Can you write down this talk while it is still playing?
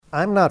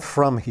I'm not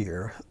from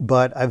here,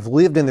 but I've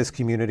lived in this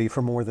community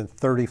for more than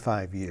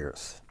 35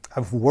 years.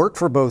 I've worked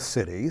for both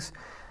cities.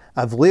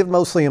 I've lived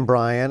mostly in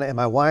Bryan, and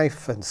my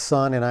wife and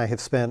son and I have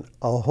spent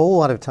a whole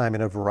lot of time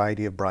in a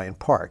variety of Bryan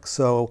parks.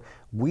 So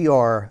we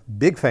are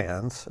big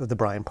fans of the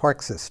Bryan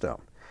Park system.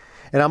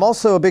 And I'm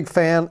also a big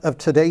fan of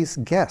today's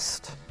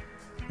guest.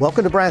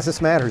 Welcome to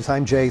Brazos Matters.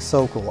 I'm Jay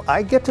Sokol.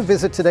 I get to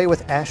visit today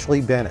with Ashley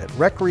Bennett,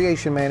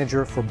 Recreation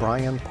Manager for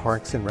Bryan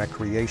Parks and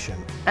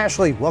Recreation.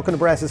 Ashley, welcome to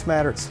Brazos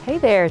Matters. Hey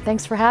there,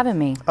 thanks for having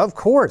me. Of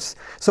course.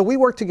 So we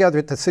worked together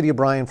at the City of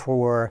Bryan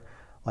for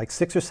like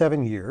 6 or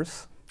 7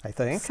 years, I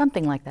think.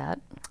 Something like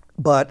that.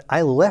 But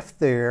I left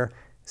there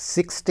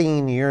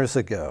 16 years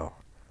ago.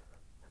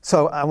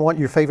 So I want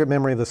your favorite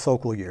memory of the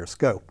Sokol years.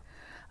 Go.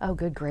 Oh,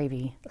 good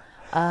gravy.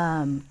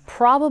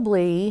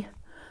 Probably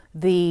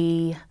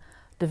the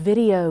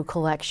video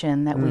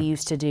collection that we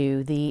used to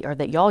do, or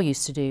that y'all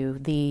used to do,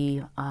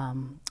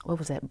 what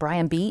was that,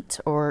 Bryan Beat?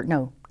 Or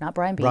no, not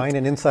Bryan Beat. Bryan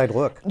and Inside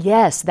Look.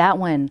 Yes, that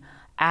one.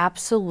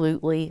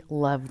 Absolutely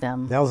loved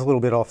them. That was a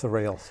little bit off the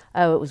rails.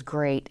 Oh, it was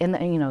great. And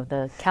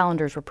the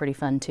calendars were pretty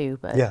fun too.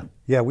 But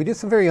yeah, we did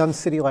some very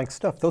uncity-like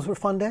stuff. Those were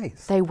fun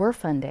days. They were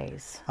fun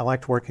days. I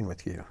liked working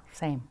with you.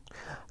 Same.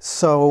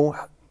 So,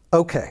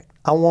 okay,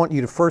 I want you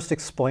to first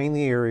explain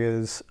the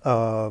areas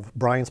of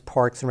Bryan's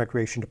Parks and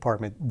Recreation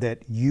Department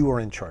that you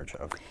are in charge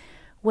of.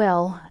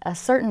 Well, a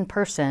certain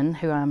person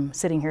who I'm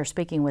sitting here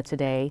speaking with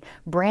today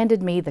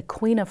branded me the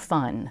Queen of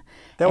Fun.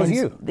 That was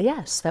you?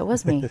 Yes, that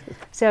was me.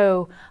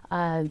 So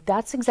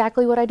that's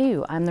exactly what I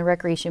do. I'm the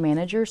recreation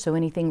manager, so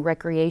anything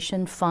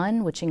recreation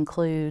fun, which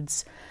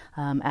includes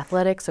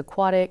athletics,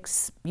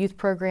 aquatics, youth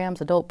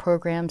programs, adult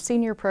programs,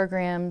 senior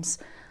programs,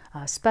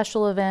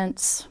 special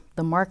events,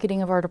 the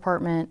marketing of our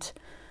department.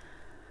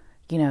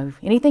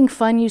 Anything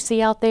fun you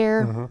see out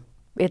there,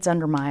 it's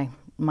under my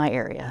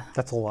area.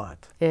 That's a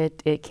lot.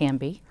 It can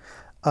be.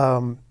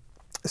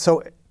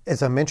 So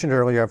as I mentioned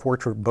earlier, I've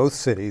worked for both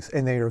cities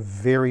and they are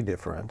very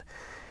different.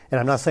 And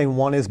I'm not saying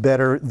one is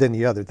better than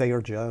the other. They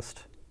are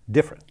just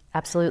different.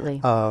 Absolutely.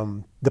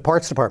 The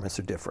parks departments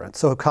are different.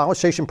 So College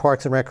Station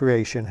Parks and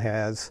Recreation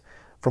has,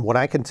 from what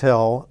I can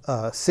tell,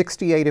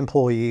 68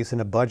 employees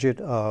and a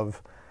budget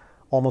of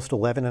almost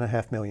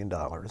 $11.5 million.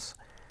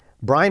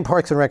 Bryan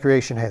Parks and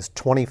Recreation has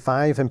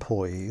 25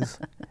 employees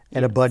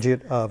and a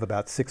budget of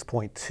about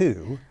 6.2.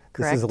 This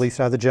Correct. is at least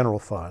out of the general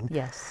fund.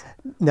 Yes.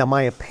 Now,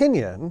 my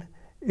opinion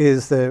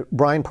is that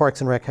Bryan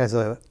Parks and Rec has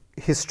a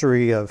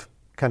history of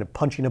kind of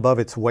punching above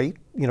its weight,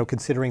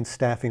 considering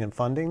staffing and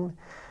funding.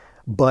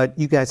 But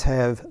you guys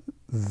have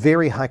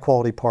very high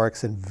quality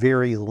parks and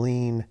very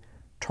lean,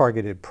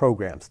 targeted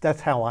programs.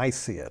 That's how I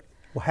see it.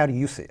 Well, how do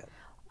you see it?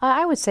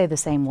 I would say the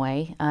same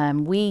way.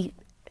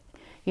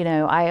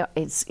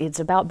 It's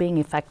about being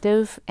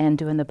effective and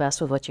doing the best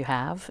with what you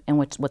have and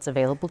what's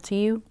available to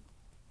you.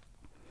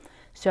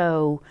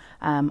 So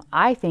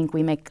I think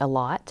we make a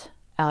lot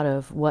out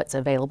of what's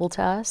available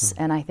to us,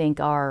 and I think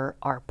our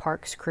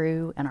parks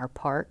crew and our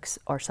parks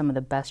are some of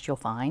the best you'll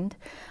find.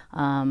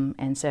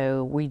 And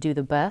so we do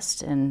the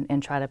best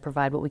and try to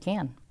provide what we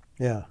can.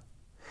 Yeah.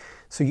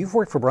 So you've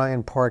worked for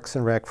Bryan Parks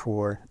and Rec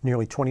for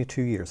nearly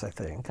 22 years, I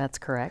think. That's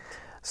correct.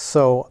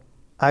 So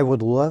I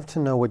would love to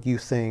know what you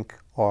think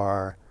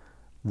are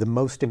the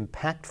most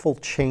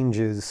impactful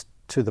changes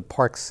to the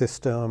park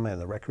system and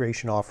the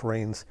recreation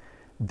offerings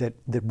that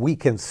we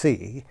can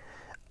see,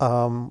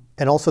 and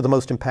also the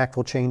most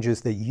impactful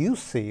changes that you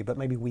see, but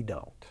maybe we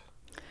don't.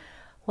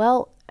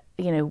 Well,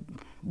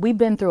 we've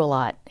been through a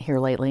lot here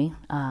lately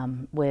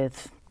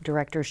with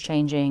directors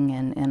changing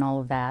and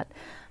all of that.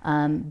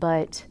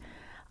 But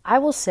I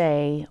will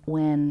say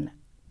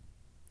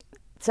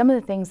some of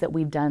the things that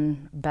we've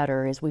done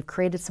better is we've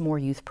created some more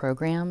youth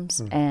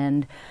programs.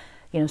 And,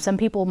 some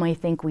people may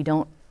think we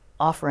don't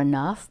offer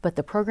enough, but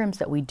the programs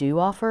that we do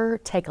offer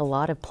take a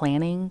lot of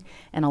planning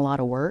and a lot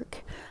of work.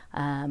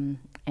 And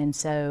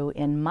so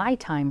in my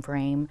time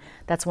frame,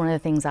 that's one of the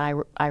things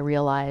I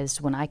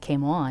realized when I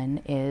came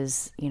on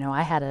is,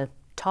 I had a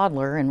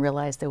toddler and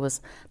realized there was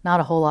not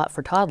a whole lot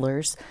for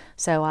toddlers.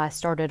 So I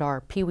started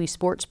our Pee Wee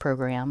Sports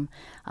program,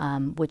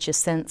 which has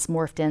since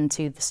morphed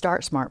into the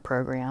Start Smart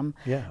program.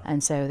 Yeah.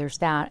 And so there's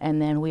that.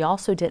 And then we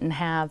also didn't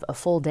have a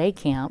full day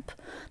camp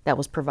that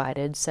was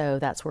provided. So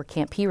that's where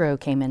Camp Hero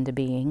came into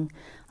being.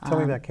 Tell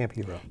me about Camp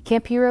Hero.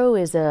 Camp Hero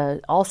is a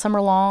all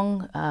summer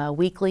long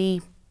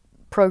weekly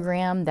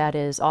program that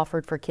is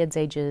offered for kids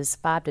ages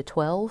 5 to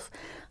 12.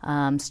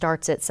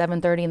 Starts at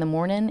 7:30 in the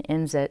morning,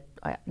 ends at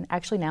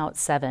actually now it's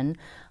 7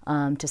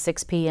 to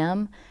 6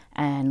 p.m.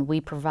 And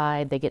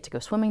they get to go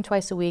swimming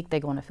twice a week. They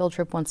go on a field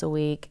trip once a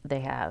week.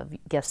 They have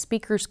guest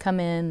speakers come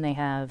in. They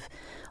have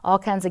all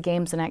kinds of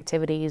games and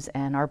activities.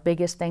 And our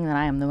biggest thing that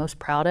I am the most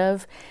proud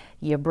of,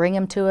 you bring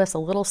them to us a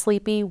little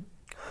sleepy,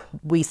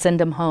 we send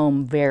them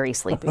home very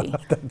sleepy.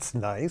 That's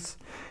nice.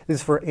 This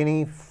is for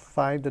any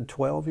 5 to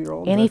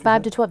 12-year-old? Any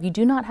 5 to 12. You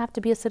do not have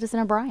to be a citizen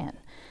of Bryan.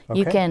 Okay.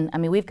 You can,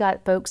 we've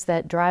got folks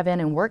that drive in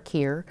and work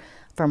here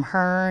from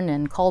Hearn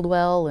and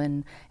Caldwell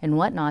and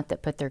whatnot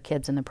that put their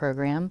kids in the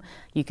program.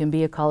 You can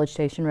be a College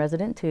Station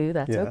resident too.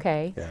 That's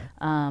okay.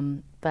 Yeah.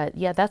 But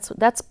yeah,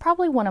 that's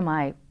probably one of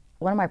my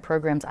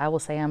programs I will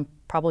say I'm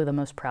probably the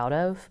most proud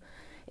of.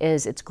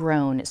 Is it's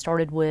grown. It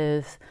started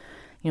with,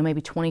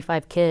 maybe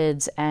 25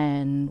 kids,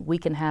 and we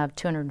can have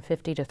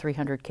 250 to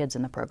 300 kids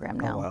in the program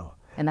now. Oh, wow.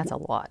 And that's a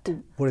lot.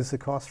 What is the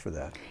cost for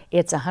that?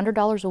 It's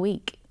 $100 a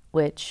week,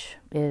 which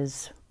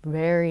is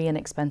very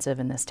inexpensive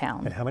in this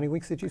town. And how many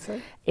weeks did you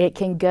say? It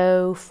can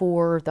go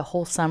for the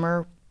whole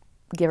summer,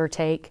 give or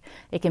take.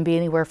 It can be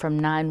anywhere from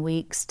 9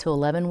 weeks to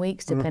 11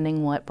 weeks,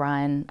 depending what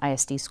Bryan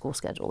ISD school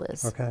schedule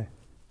is. Okay.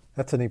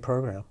 That's a neat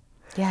program.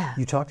 Yeah.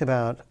 You talked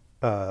about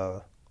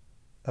the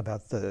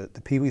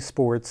Pee Wee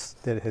sports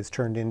that has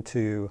turned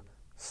into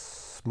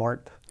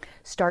Start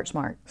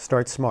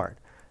Smart,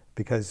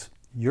 because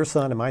your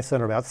son and my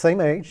son are about the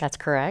same age. That's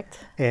correct.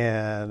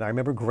 And I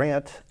remember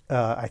Grant,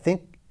 I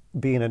think,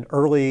 being an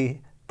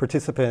early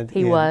participant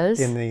in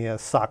the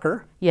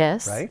soccer.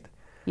 Yes. Right?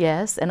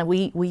 Yes. And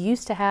we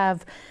used to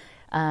have,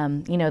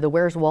 the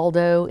Where's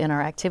Waldo in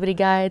our activity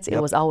guides. It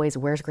was always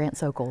Where's Grant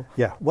Sokol.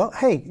 Yeah. Well,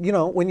 hey,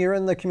 when you're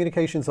in the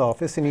communications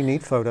office and you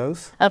need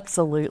photos.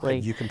 Absolutely.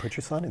 You can put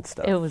your son in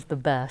stuff. It was the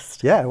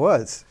best. Yeah, it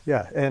was.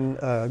 Yeah. And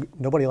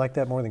nobody liked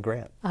that more than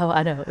Grant. Oh,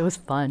 I know. It was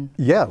fun.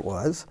 Yeah, it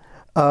was.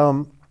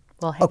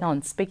 Well, hang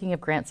on. Speaking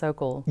of Grant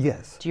Sokol.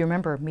 Yes. Do you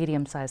remember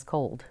Medium Sized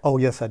Cold? Oh,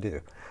 yes, I do.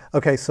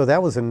 Okay, so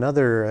that was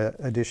another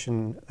a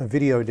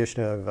video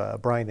edition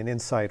of Bryan, an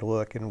Inside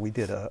Look, and we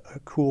did a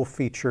cool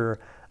feature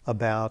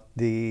about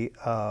it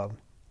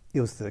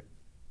was the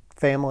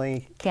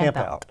family camp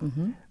out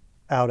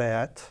out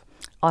at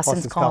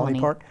Austin's Colony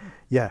Park.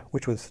 Yeah,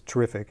 which was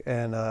terrific,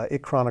 and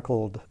it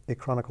chronicled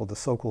the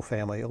Sokol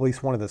family, at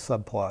least one of the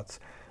subplots,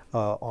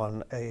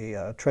 on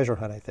a treasure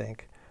hunt, I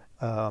think.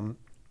 And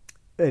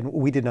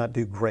we did not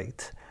do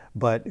great,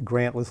 but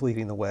Grant was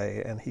leading the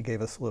way, and he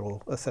gave us a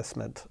little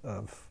assessment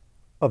of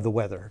the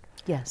weather.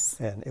 Yes.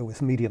 And it was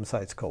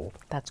medium-sized cold.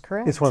 That's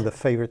correct. It's one of the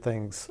favorite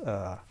things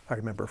I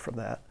remember from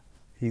that.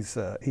 He's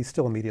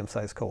still a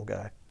medium-sized cold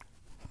guy.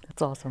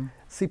 That's awesome.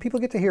 See, people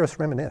get to hear us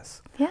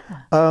reminisce. Yeah.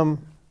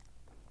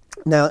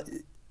 Now,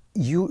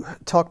 you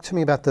talked to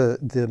me about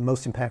the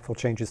most impactful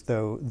changes,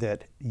 though,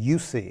 that you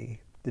see,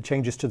 the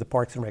changes to the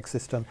Parks and Rec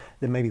system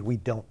that maybe we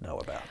don't know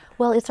about.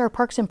 Well, it's our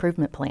Parks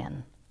Improvement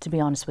Plan, to be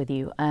honest with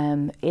you.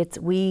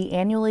 We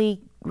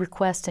annually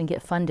request and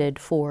get funded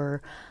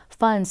for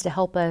funds to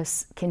help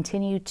us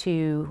continue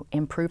to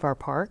improve our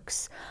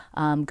parks,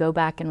 go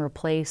back and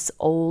replace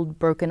old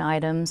broken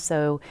items.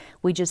 So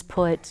we just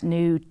put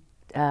new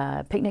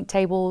picnic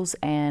tables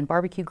and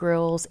barbecue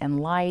grills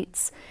and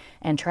lights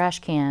and trash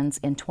cans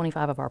in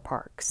 25 of our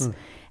parks.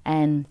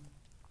 And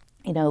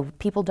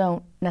people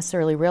don't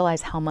necessarily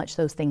realize how much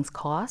those things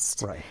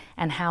cost, right,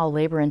 and how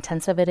labor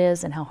intensive it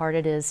is and how hard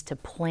it is to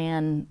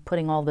plan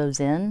putting all those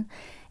in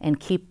and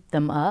keep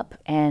them up.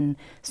 And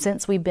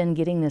since we've been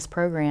getting this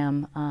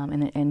program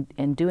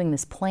and doing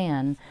this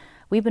plan,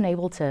 we've been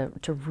able to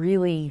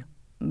really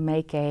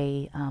make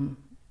a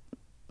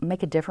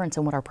difference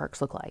in what our parks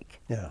look like.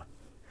 Yeah.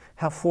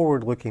 How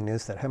forward-looking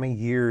is that? How many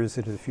years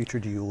into the future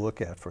do you look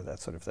at for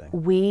that sort of thing?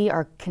 We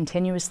are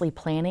continuously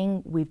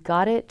planning. We've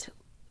got it.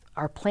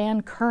 Our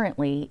plan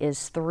currently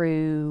is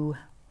through,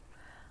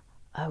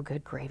 oh,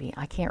 good gravy,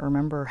 I can't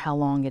remember how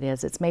long it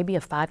is. It's maybe a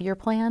 5-year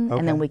plan,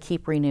 and then we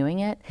keep renewing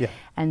it. Yeah.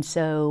 And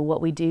so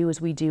what we do is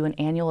we do an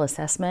annual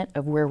assessment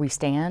of where we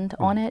stand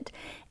on it,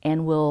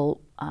 and we'll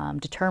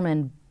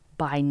determine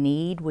by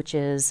need, which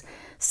is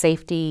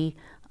safety,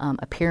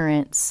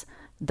 appearance,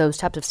 those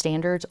types of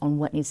standards, on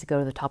what needs to go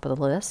to the top of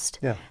the list.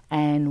 Yeah.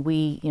 And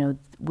we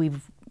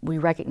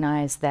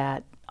recognize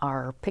that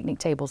our picnic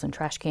tables and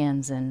trash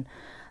cans and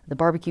the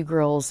barbecue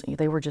grills,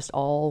 they were just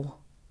all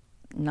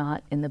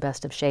not in the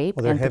best of shape.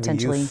 Well, they're and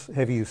potentially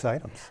heavy use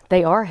items.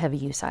 They are heavy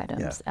use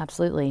items, yeah,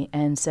 absolutely.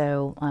 And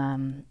so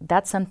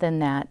that's something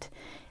that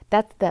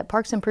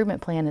Parks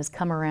Improvement Plan has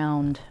come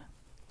around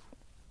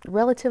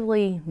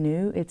relatively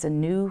new. It's a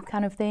new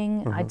kind of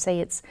thing. I'd say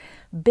it's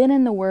been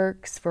in the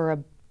works for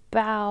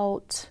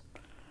about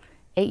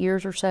 8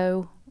 years or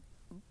so,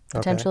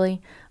 potentially.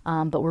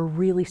 But we're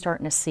really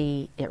starting to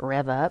see it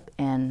rev up,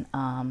 and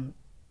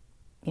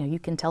you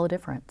can tell a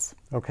difference.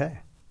 Okay.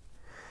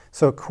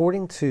 So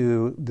according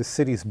to the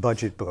city's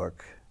budget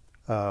book,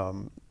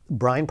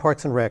 Bryan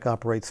Parks and Rec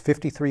operates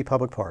 53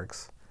 public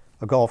parks,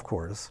 a golf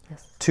course,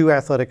 Yes. 2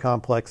 athletic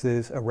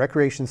complexes, a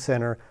recreation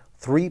center,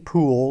 3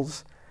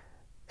 pools,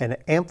 an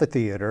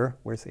amphitheater.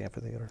 Where's the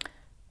amphitheater?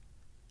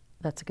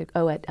 That's a good,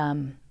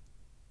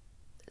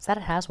 is that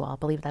at Haswell? I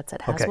believe that's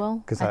at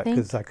Haswell, Okay,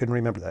 because I couldn't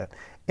remember that.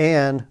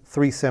 And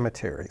 3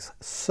 cemeteries.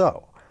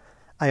 So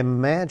I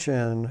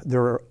imagine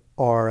there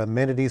are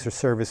amenities or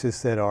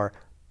services that are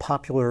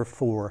popular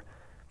for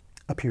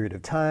a period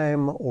of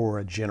time or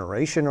a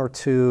generation or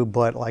two,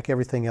 but like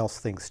everything else,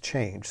 things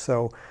change.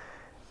 So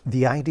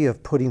the idea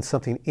of putting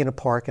something in a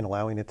park and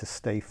allowing it to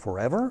stay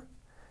forever,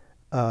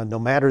 no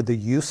matter the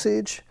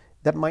usage,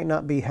 that might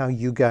not be how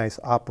you guys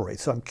operate.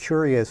 So I'm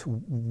curious,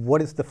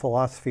 what is the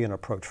philosophy and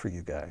approach for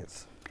you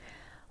guys?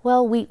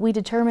 Well, we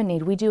determine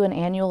need. We do an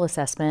annual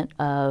assessment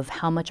of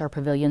how much our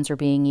pavilions are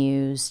being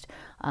used.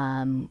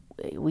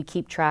 We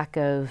keep track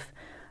of,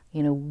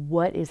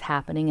 what is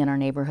happening in our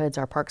neighborhoods.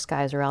 Our parks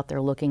guys are out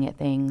there looking at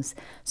things.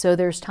 So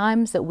there's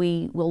times that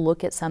we will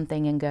look at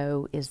something and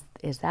go, is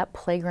that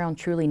playground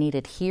truly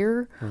needed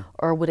here?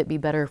 Or would it be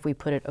better if we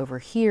put it over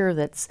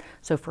here?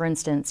 So for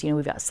instance,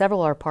 we've got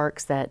several of our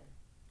parks that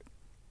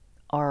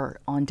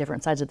are on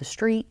different sides of the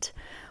street,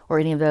 or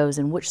any of those,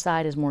 and which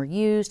side is more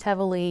used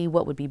heavily,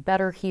 what would be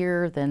better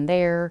here than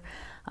there.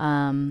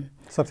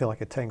 Something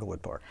like a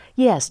Tanglewood Park.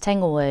 Yes,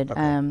 Tanglewood.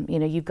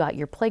 Okay. You've got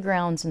your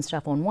playgrounds and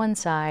stuff on one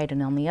side,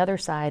 and on the other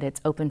side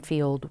it's open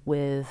field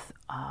with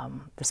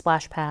the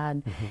splash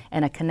pad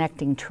and a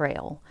connecting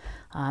trail.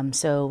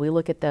 So we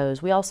look at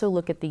those. We also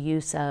look at the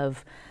use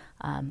of,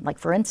 like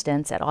for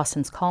instance, at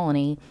Austin's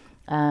Colony,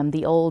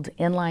 the old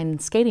inline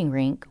skating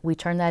rink, we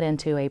turned that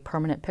into a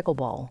permanent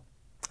pickleball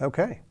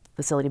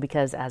facility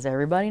because, as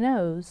everybody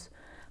knows,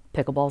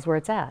 pickleball's where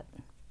it's at.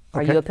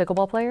 Are you a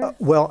pickleball player?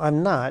 Well,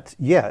 I'm not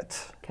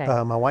yet. Okay.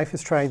 My wife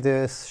has tried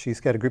this. She's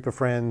got a group of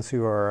friends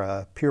who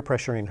are peer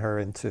pressuring her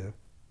into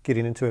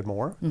getting into it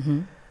more.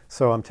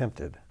 So I'm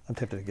tempted. I'm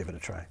tempted to give it a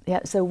try.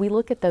 Yeah, so we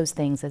look at those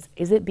things as,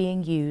 is it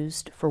being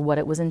used for what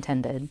it was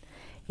intended?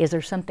 Is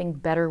there something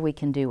better we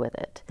can do with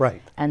it?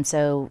 Right. And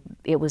so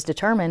it was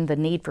determined the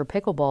need for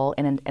pickleball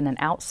in an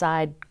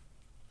outside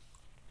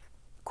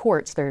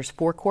courts. There's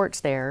 4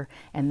 courts there,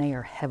 and they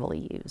are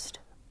heavily used.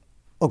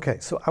 Okay,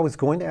 so I was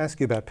going to ask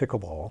you about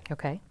pickleball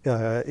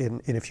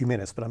in a few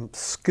minutes, but I'm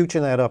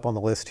scooching that up on the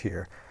list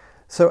here.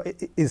 So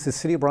is the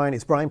City of Bryan,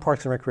 is Bryan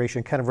Parks and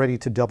Recreation kind of ready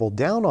to double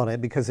down on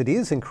it because it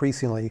is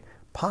increasingly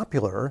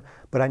popular,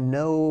 but I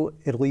know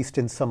at least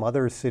in some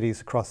other cities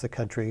across the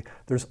country,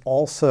 there's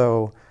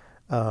also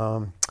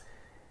an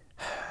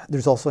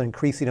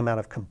increasing amount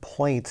of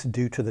complaints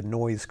due to the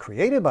noise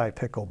created by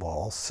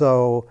pickleball.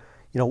 So,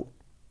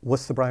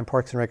 what's the Bryan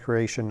Parks and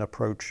Recreation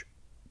approach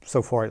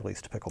so far, at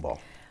least, to pickleball?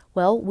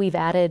 Well, we've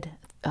added,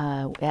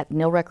 at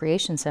Neal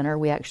Recreation Center,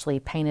 we actually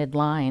painted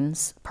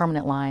lines,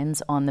 permanent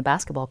lines on the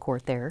basketball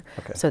court there.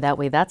 So that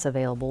way that's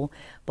available.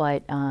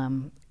 But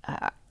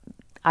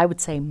I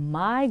would say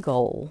my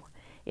goal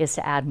is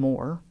to add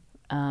more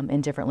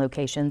in different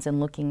locations and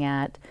looking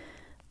at,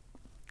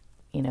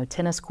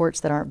 tennis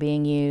courts that aren't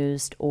being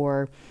used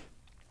or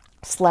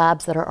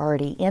slabs that are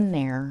already in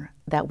there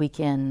that we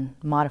can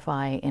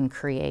modify and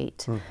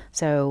create.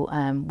 So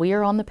we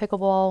are on the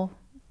pickleball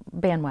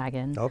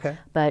bandwagon,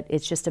 but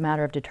it's just a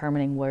matter of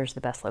determining where's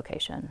the best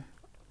location.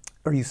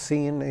 Are you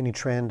seeing any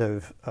trend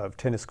of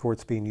tennis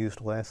courts being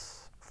used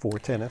less for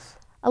tennis?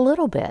 A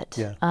little bit.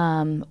 Yeah.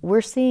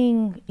 We're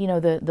seeing,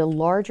 the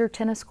larger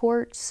tennis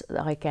courts,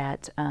 like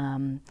at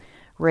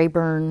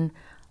Rayburn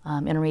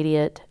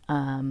Intermediate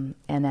and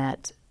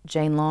at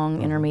Jane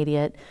Long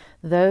Intermediate.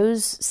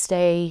 Those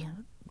stay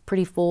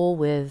pretty full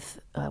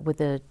with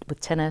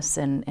tennis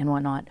and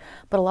whatnot.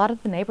 But a lot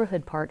of the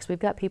neighborhood parks, we've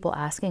got people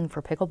asking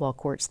for pickleball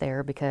courts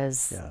there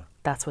because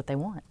that's what they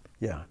want.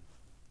 Yeah.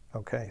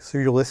 Okay. So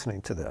you're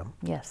listening to them.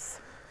 Yes.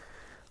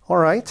 All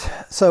right.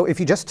 So if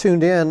you just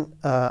tuned in,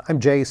 I'm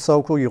Jay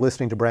Sokol. You're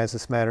listening to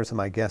Brazos Matters, and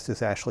my guest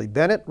is Ashley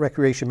Bennett,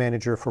 Recreation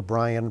Manager for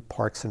Bryan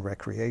Parks and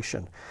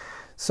Recreation.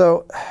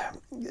 So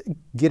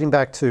getting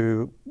back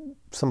to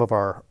some of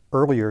our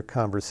earlier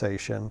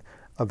conversation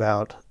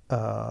about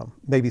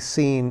maybe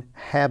seeing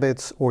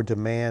habits or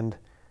demand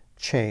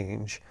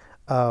change,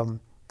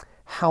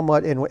 how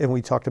much, and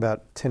we talked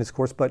about tennis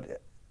courts,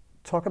 but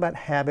talk about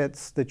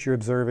habits that you're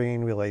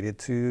observing related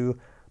to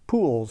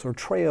pools or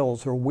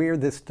trails or where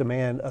this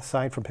demand,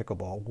 aside from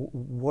pickleball,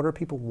 what are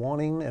people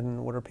wanting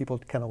and what are people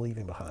kind of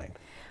leaving behind?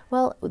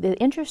 Well, the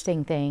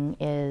interesting thing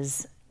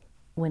is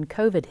when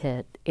COVID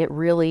hit, it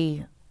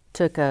really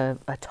took a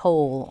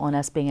toll on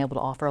us being able to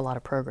offer a lot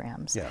of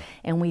programs.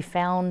 And we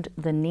found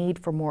the need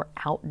for more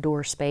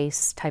outdoor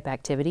space type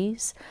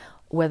activities,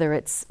 whether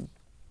it's,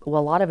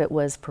 well, a lot of it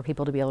was for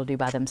people to be able to do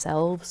by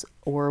themselves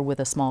or with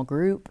a small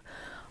group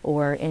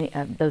or any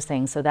those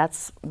things. So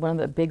that's one of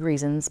the big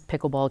reasons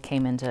pickleball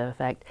came into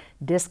effect.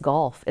 Disc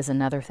golf is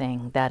another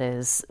thing that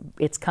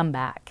it's come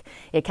back.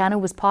 It kind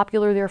of was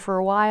popular there for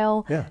a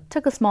while,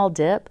 took a small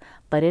dip,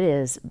 but it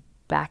is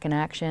back in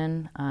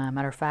action.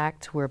 Matter of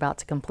fact, we're about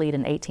to complete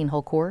an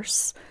 18-hole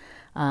course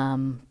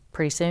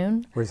pretty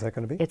soon. Where's that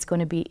going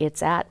to be?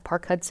 It's at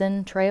Park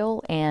Hudson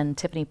Trail and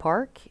Tiffany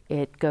Park.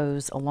 It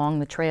goes along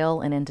the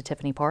trail and into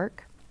Tiffany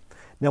Park.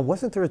 Now,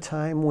 wasn't there a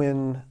time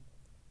when,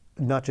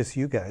 not just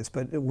you guys,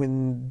 but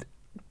when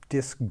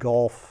disc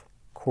golf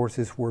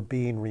courses were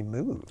being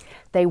removed?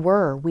 They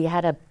were. We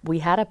had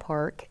a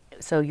park.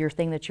 So your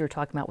thing that you were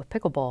talking about with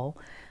pickleball,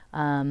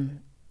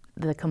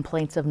 the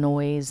complaints of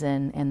noise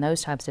and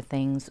those types of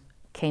things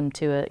came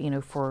to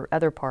it, for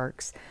other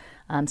parks.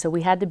 So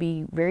we had to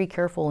be very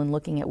careful in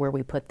looking at where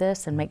we put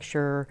this and make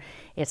sure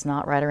it's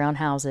not right around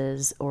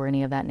houses or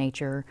any of that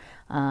nature,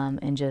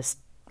 and just,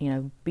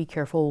 be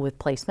careful with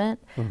placement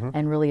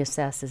and really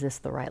assess, is this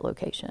the right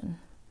location?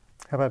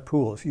 How about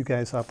pools? You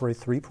guys operate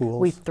 3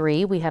 pools.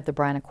 We have the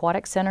Bryan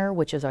Aquatic Center,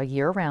 which is our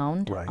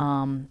year-round.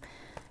 Right.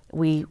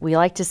 We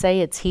like to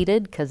say it's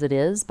heated because it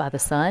is by the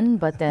sun,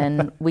 but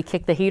then we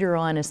kick the heater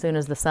on as soon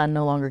as the sun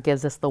no longer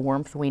gives us the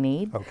warmth we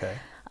need. Okay.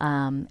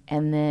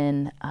 And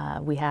then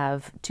we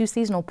have 2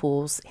 seasonal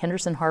pools,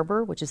 Henderson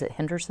Harbor, which is at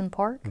Henderson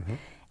Park,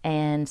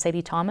 and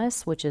Sadie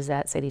Thomas, which is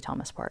at Sadie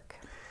Thomas Park.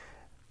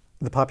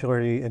 The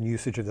popularity and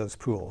usage of those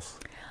pools.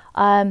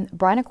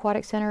 Bryan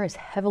Aquatic Center is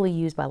heavily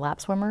used by lap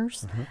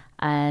swimmers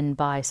and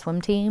by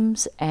swim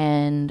teams,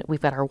 and we've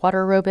got our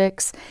water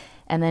aerobics.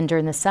 And then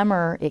during the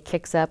summer, it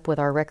kicks up with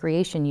our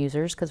recreation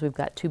users because we've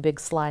got 2 big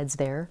slides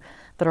there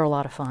that are a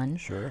lot of fun.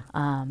 Sure.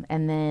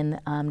 And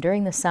then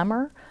during the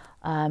summer,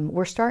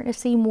 we're starting to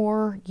see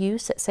more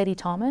use at Sadie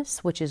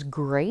Thomas, which is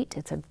great.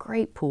 It's a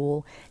great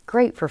pool,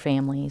 great for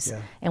families.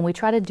 Yeah. And we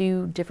try to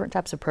do different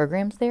types of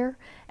programs there.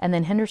 And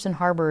then Henderson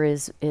Harbor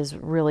is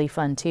really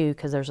fun too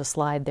because there's a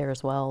slide there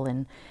as well.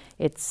 And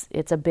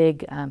it's a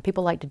big,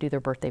 people like to do their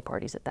birthday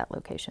parties at that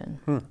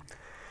location.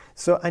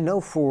 So I know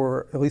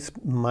for at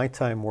least my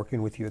time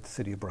working with you at the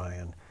City of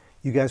Bryan,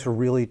 you guys were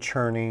really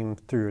churning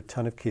through a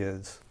ton of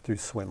kids through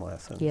swim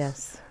lessons.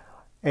 Yes.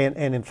 And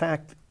in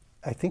fact,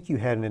 I think you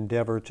had an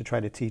endeavor to try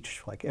to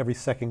teach like every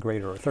 2nd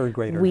grader or 3rd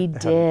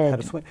grader how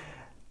to swim.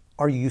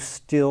 Are you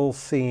still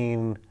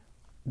seeing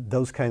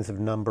those kinds of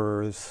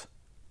numbers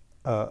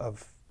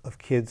of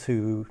kids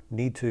who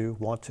need to,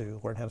 want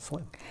to learn how to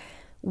swim?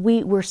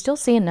 We're still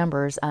seeing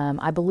numbers.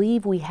 I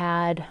believe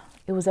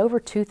it was over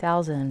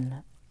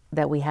 2,000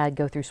 that we had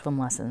go through swim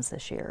lessons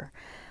this year.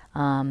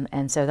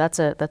 And so that's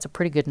a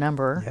pretty good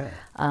number.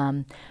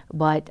 Yeah.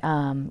 But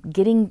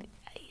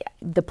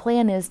the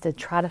plan is to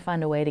try to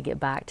find a way to get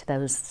back to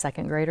those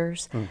 2nd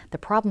graders. The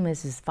problem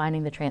is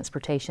finding the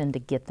transportation to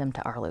get them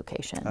to our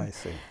location. I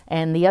see.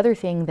 And the other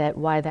thing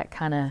why that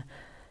kind of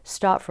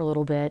stopped for a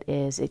little bit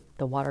is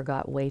the water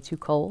got way too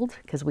cold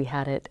because we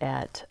had it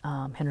at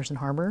Henderson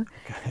Harbor.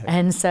 Okay.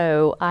 And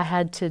so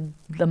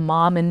the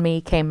mom and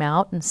me came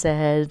out and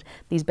said,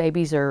 these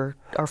babies are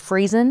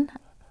freezing.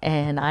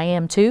 And I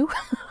am too.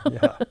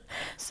 Yeah.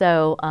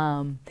 So,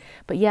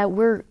 but yeah,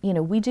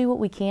 we do what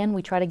we can.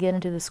 We try to get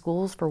into the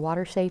schools for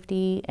water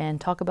safety and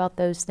talk about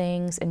those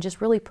things and just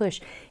really push.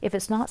 If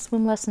it's not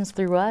swim lessons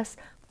through us,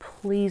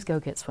 please go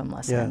get swim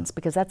lessons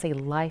because that's a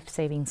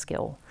life-saving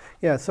skill.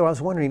 Yeah. So I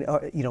was wondering,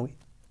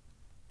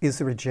 is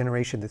there a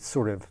generation that's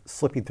sort of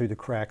slipping through the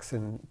cracks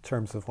in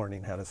terms of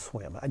learning how to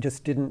swim? I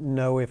just didn't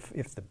know if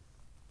the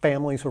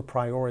families were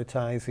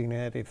prioritizing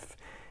it,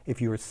 if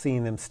you were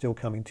seeing them still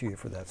coming to you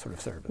for that sort of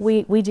service.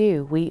 We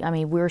do.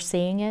 We're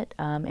seeing it,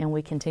 and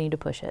we continue to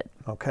push it.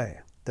 Okay,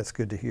 that's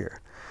good to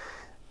hear.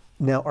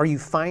 Now, are you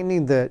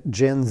finding that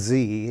Gen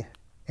Z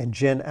and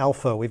Gen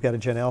Alpha, we've got a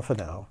Gen Alpha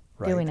now,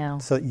 right? Do we now?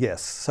 So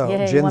yes, so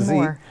Yay,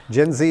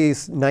 Gen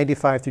Z's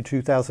 95 through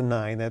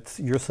 2009, that's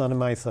your son and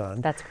my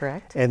son. That's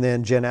correct. And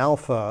then Gen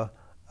Alpha,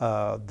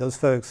 those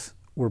folks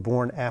were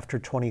born after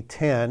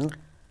 2010,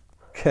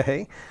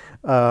 okay?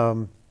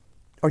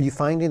 Are you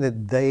finding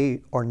that they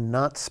are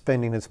not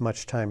spending as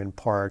much time in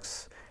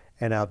parks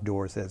and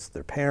outdoors as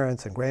their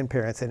parents and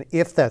grandparents? And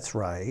if that's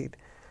right,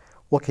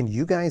 what can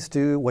you guys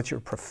do? What's your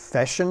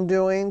profession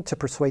doing to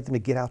persuade them to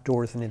get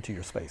outdoors and into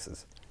your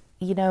spaces?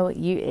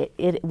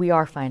 We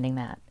are finding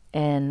that.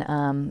 And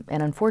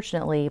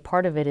unfortunately,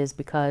 part of it is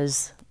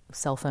because of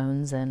cell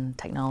phones and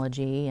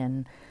technology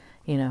and,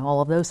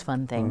 all of those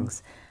fun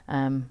things.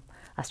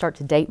 I start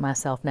to date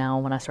myself now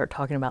when I start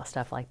talking about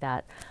stuff like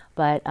that.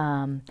 But,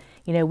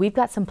 we've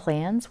got some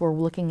plans. We're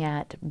looking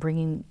at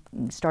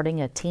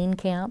starting a teen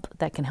camp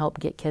that can help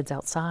get kids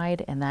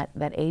outside, and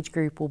that age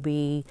group will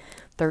be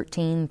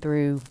 13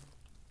 through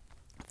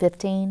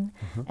 15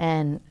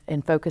 and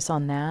focus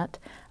on that.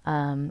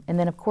 And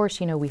then, of course,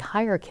 we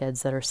hire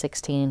kids that are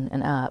 16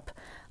 and up.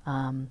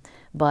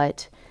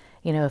 But,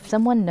 if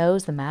someone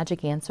knows the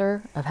magic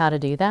answer of how to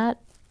do that,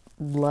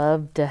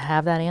 love to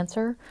have that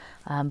answer.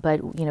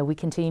 But we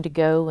continue to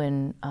go,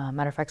 and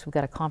matter of fact, we've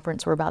got a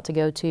conference we're about to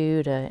go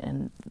to,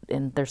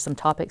 and there's some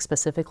topics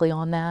specifically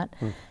on that,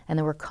 and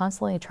then we're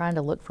constantly trying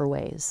to look for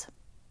ways.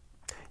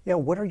 Yeah,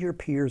 what are your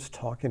peers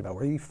talking about?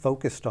 What are you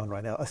focused on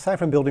right now? Aside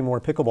from building more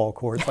pickleball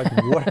courts, like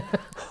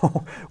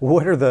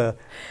what are the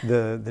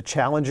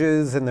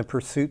challenges and the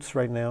pursuits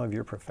right now of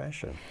your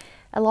profession?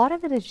 A lot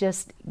of it is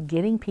just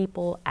getting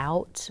people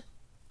out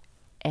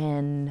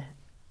and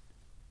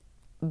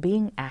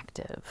being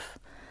active.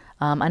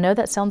 I know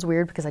that sounds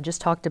weird because I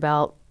just talked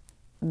about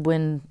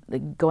when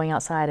going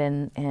outside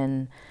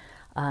and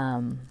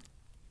during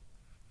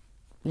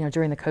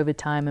the COVID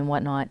time and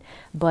whatnot,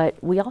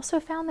 but we also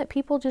found that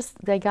people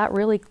they got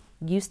really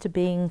used to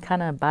being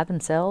kind of by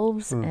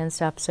themselves and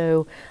stuff.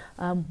 So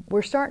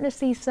we're starting to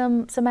see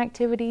some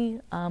activity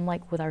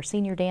like with our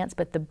senior dance,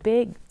 but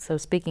so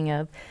speaking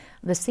of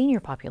the senior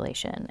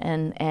population,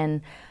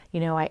 and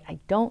I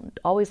don't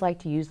always like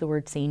to use the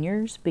word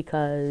seniors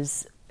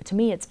because to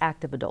me it's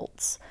active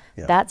adults.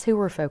 Yeah. That's who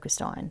we're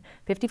focused on.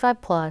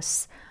 55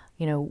 plus,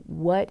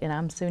 and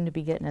I'm soon to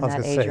be getting in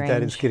that age range.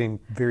 That is getting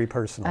very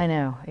personal. I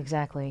know,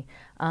 exactly.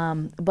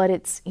 But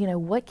it's,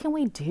 what can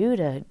we do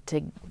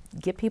to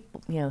get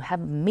people,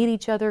 have them meet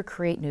each other,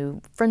 create new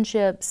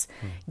friendships,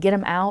 get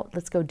them out,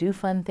 let's go do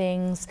fun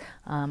things.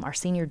 Our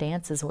senior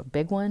dance is a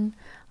big one.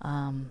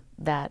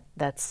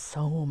 That's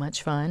so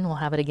much fun. We'll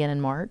have it again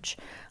in March.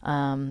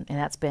 And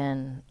that's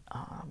been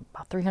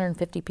about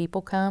 350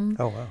 people come.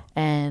 Oh, wow.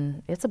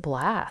 And it's a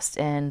blast.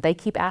 And they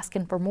keep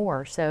asking for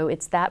more. So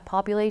it's that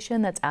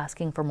population that's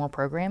asking for more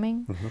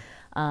programming.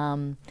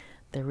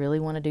 They really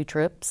want to do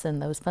trips and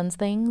those fun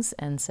things.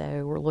 And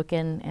so we're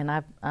looking, and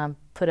I've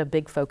put a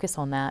big focus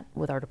on that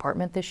with our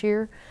department this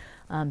year.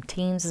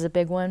 Teens is a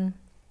big one.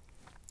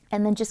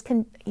 And then just,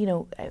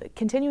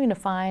 continuing to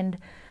find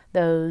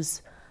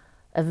those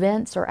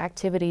events or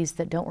activities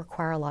that don't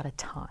require a lot of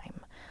time.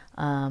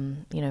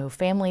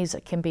 Families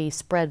can be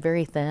spread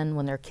very thin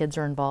when their kids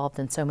are involved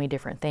in so many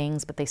different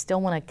things, but they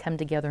still want to come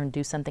together and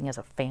do something as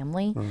a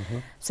family.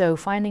 So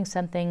finding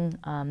something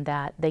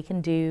that they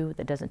can do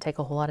that doesn't take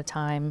a whole lot of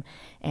time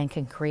and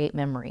can create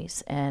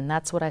memories. And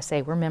that's what I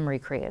say, we're memory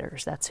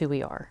creators. That's who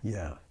we are.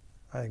 Yeah,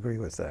 I agree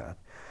with that.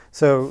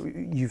 So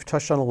you've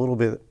touched on a little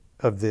bit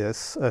of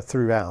this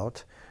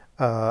throughout.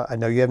 I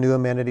know you have new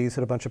amenities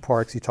at a bunch of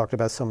parks. You talked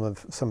about some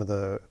of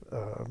the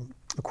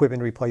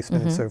equipment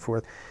replacement and so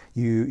forth.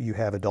 You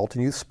have adult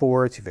and youth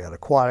sports. You've got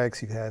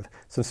aquatics. You have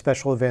some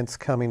special events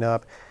coming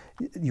up.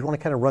 You want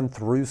to kind of run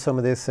through some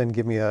of this and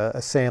give me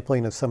a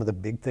sampling of some of the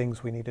big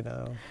things we need to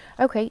know?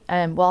 Okay.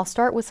 Well, I'll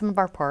start with some of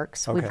our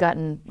parks. Okay.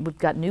 We've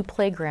got new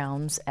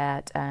playgrounds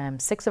at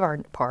 6 of our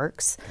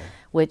parks,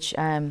 which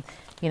a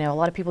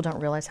lot of people don't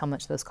realize how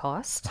much those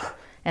cost.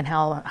 And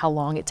how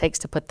long it takes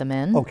to put them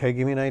in. Okay,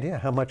 give me an idea.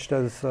 How much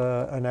does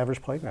an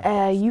average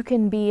playground? You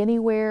can be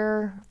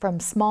anywhere from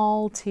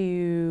small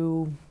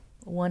to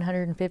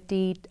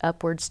 150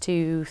 upwards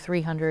to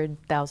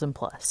 300,000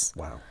 plus.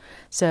 Wow.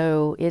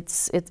 So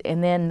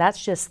and then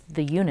that's just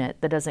the unit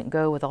that doesn't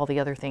go with all the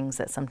other things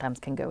that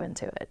sometimes can go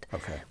into it.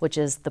 Okay. Which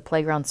is the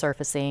playground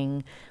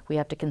surfacing. We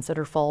have to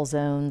consider fall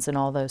zones and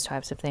all those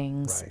types of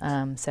things.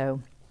 Right. So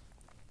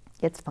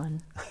it's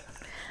fun.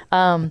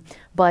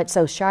 But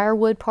so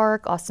Shirewood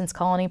Park, Austin's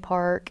Colony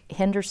Park,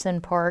 Henderson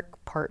Park,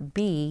 Part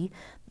B,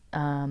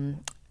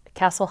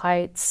 Castle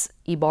Heights,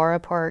 Ibarra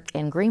Park,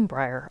 and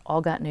Greenbrier all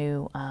got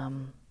new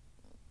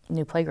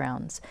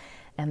playgrounds.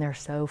 And they're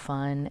so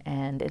fun,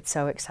 and it's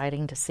so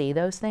exciting to see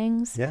those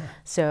things. Yeah.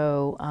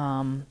 So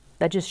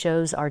that just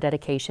shows our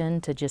dedication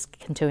to just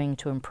continuing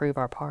to improve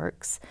our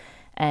parks.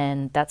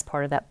 And that's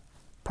part of that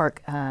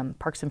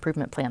parks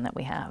improvement plan that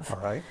we have. All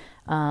right.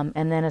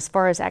 And then as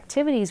far as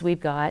activities we've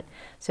got,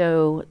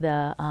 so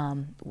the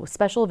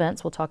special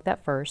events, we'll talk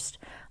that first.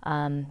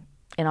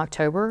 In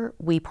October,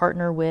 we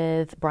partner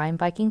with Bryan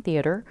Viking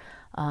Theater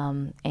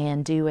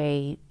and do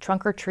a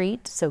trunk or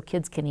treat so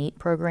kids can eat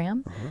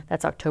program.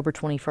 That's October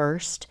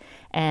 21st.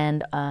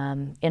 And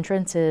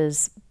entrance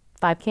is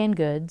 5 canned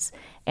goods,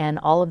 and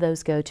all of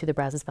those go to the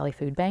Brazos Valley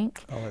Food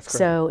Bank. Oh, that's great.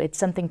 So it's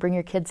something, bring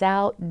your kids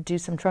out, do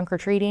some trunk or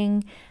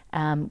treating,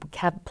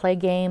 have play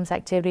games,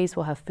 activities.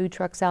 We'll have food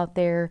trucks out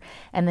there,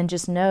 and then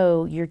just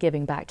know you're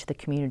giving back to the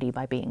community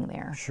by being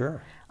there.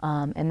 Sure.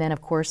 And then,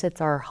 of course,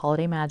 it's our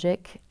Holiday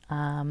Magic.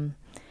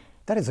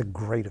 That is a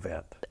great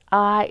event.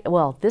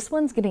 Well, this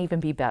one's going to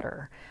even be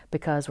better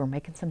because we're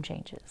making some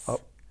changes.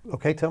 Oh,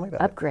 okay, tell me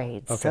about it.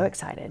 Upgrades. Okay. So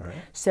excited. All right.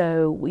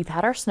 So we've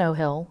had our snow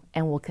hill,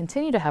 and we'll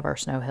continue to have our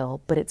snow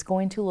hill, but it's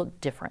going to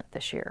look different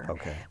this year.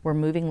 Okay. We're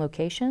moving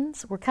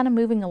locations. We're kind of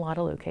moving a lot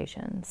of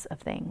locations of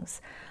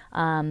things.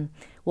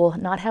 We'll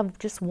not have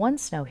just one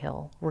snow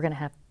hill. We're going to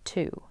have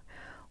 2.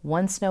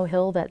 One snow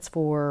hill that's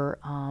for,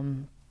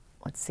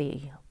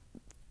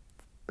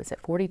 is it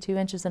 42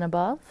 inches and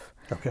above?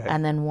 Okay.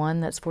 And then one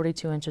that's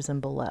 42 inches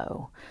and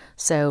below.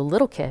 So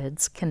little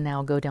kids can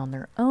now go down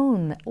their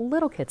own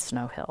little kids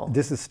snow hill.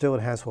 This is still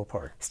at Haswell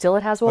Park. Still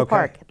at Haswell Okay.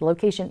 Park.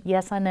 Location,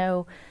 yes, I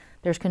know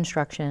there's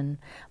construction,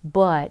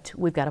 but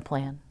we've got a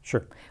plan.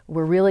 Sure.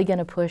 We're really going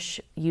to push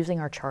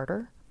using our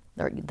charter,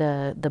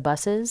 the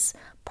buses,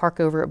 park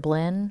over at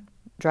Blinn,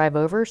 drive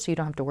over so you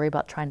don't have to worry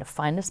about trying to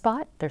find a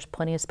spot. There's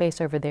plenty of space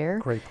over there.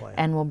 Great plan.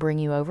 And we'll bring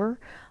you over.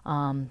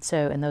 And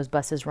those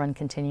buses run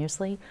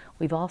continuously.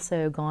 We've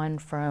also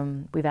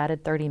we've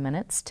added 30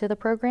 minutes to the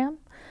program.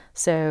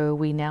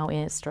 So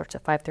it starts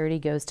at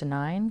 5:30, goes to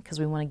 9, because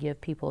we want to give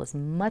people as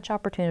much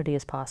opportunity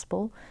as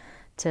possible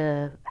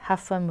to have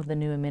fun with the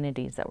new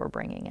amenities that we're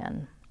bringing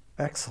in.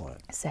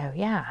 Excellent. So,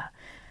 yeah.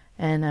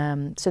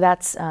 And so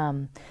that's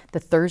the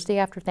Thursday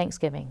after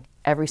Thanksgiving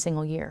every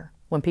single year.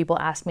 When people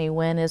ask me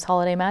when is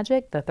Holiday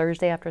Magic, the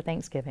Thursday after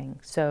Thanksgiving.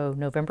 So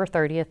November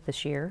 30th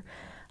this year,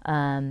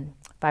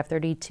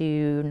 5:30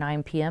 to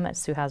 9 p.m. at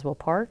Sue Haswell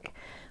Park.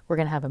 We're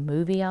going to have a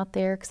movie out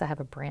there because I have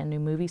a brand new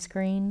movie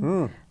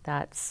screen.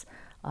 That's,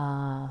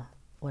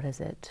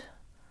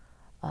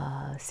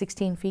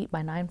 16 feet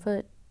by 9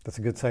 foot. That's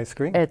a good sized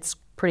screen. It's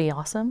pretty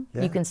awesome.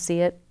 Yeah. You can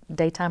see it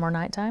daytime or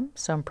nighttime,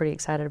 so I'm pretty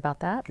excited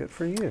about that. Good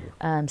for you.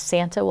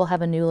 Santa will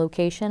have a new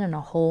location and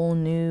a whole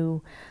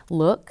new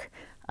look.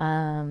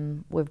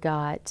 We've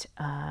got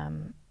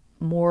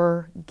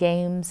more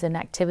games and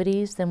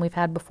activities than we've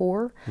had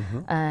before.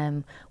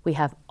 We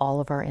have all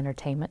of our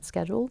entertainment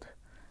scheduled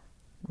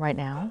right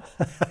now.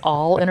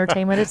 All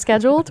entertainment is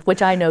scheduled,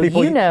 which I know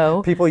you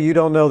know. People, you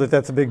don't know that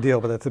that's a big deal,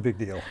 but that's a big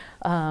deal.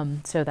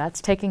 So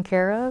that's taken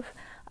care of.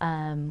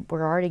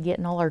 We're already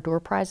getting all our door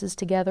prizes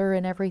together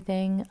and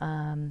everything.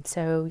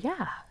 So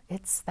yeah,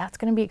 that's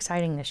going to be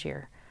exciting this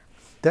year.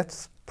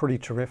 That's pretty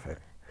terrific.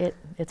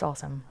 It's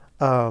awesome.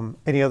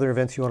 Any other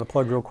events you want to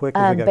plug real quick?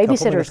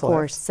 Babysitter's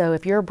course. So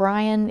if you're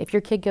if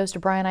your kid goes to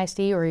Bryan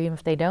ISD, or even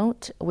if they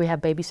don't, we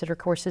have babysitter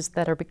courses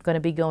that are going to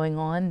be going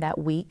on that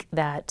week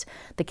that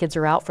the kids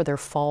are out for their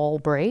fall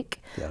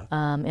break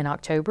in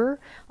October.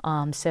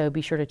 So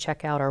be sure to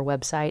check out our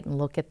website and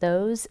look at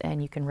those,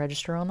 and you can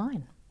register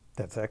online.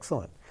 That's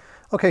excellent.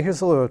 Okay, here's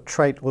a little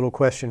trite little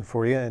question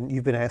for you, and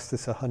you've been asked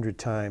this 100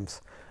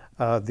 times.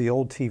 The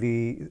old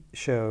TV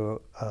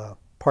show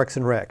Parks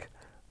and Rec,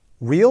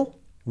 real?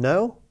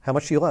 No? How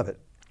much do you love it?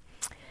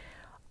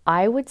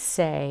 I would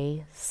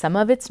say some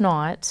of it's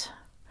not,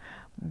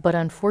 but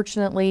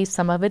unfortunately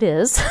some of it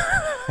is.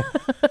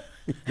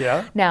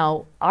 Yeah?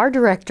 Now, our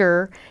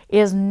director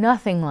is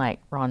nothing like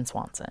Ron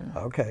Swanson.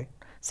 Okay.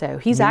 So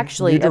he's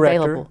actually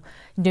available.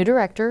 New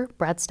director,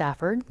 Brad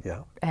Stafford.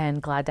 Yeah. And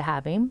glad to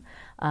have him.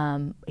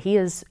 He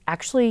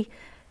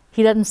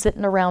doesn't sit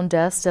in a round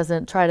desk,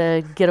 doesn't try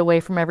to get away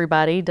from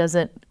everybody,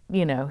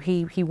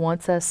 he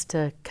wants us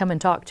to come and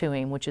talk to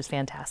him, which is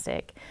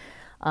fantastic.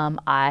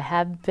 I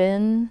have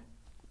been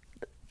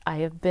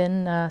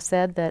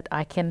said that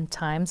I can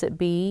times it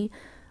be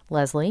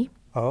Leslie.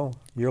 Oh,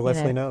 you're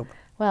Leslie Knope.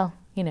 Well,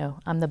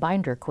 I'm the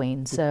binder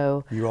queen,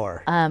 so. You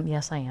are.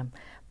 Yes, I am.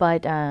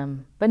 But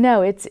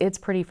no, it's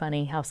pretty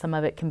funny how some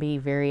of it can be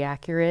very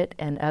accurate,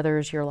 and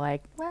others you're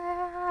like, well,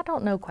 I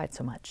don't know quite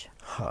so much.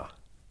 Huh.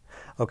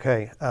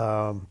 Okay,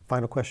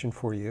 final question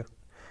for you.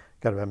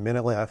 Got about a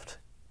minute left.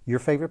 Your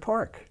favorite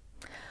park,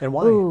 and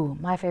why? Ooh,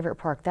 my favorite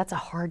park. That's a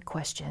hard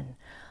question.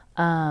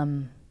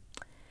 I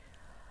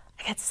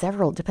got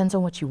several. It depends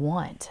on what you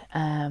want.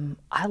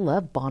 I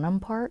love Bonham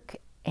Park,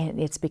 and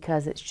it's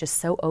because it's just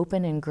so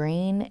open and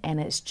green, and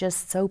it's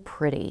just so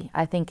pretty.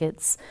 I think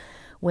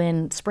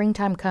when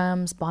springtime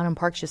comes, Bonham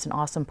Park's just an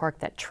awesome park.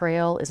 That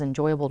trail is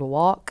enjoyable to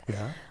walk.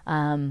 Yeah.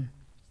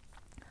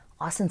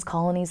 Austin's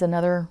Colony is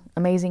another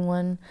amazing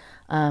one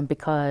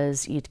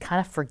because you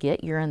kind of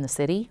forget you're in the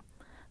city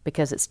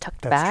because it's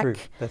tucked back. True.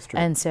 That's true.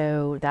 And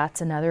so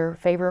that's another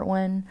favorite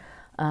one.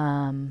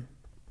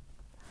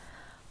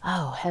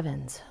 Oh,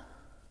 heavens.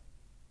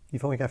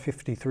 You've only got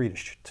 53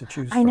 to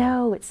choose from. I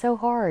know, it's so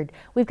hard.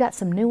 We've got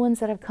some new ones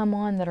that have come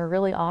on that are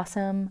really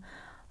awesome.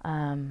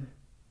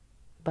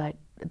 But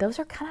those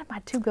are kind of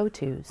my two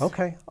go-tos.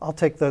 Okay, I'll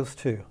take those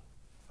two.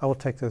 I will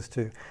take those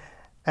two.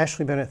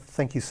 Ashley Bennett,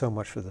 thank you so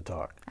much for the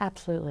talk.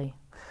 Absolutely.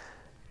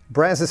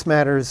 Brazos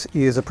Matters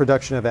is a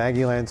production of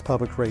Aggieland's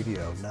Public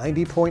Radio,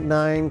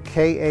 90.9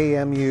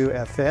 KAMU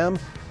FM,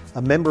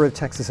 a member of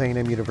Texas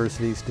A&M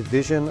University's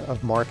Division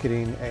of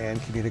Marketing and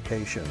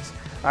Communications.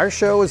 Our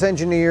show is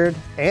engineered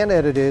and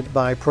edited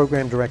by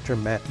Program Director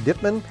Matt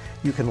Dittman.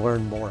 You can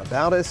learn more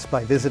about us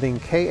by visiting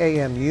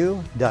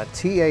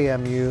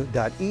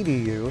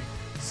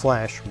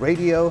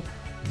kamu.tamu.edu/radio.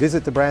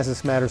 Visit the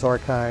Brazos Matters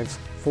archives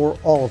for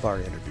all of our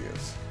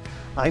interviews.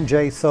 I'm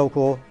Jay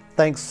Sokol.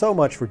 Thanks so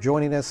much for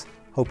joining us.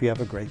 Hope you have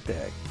a great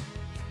day.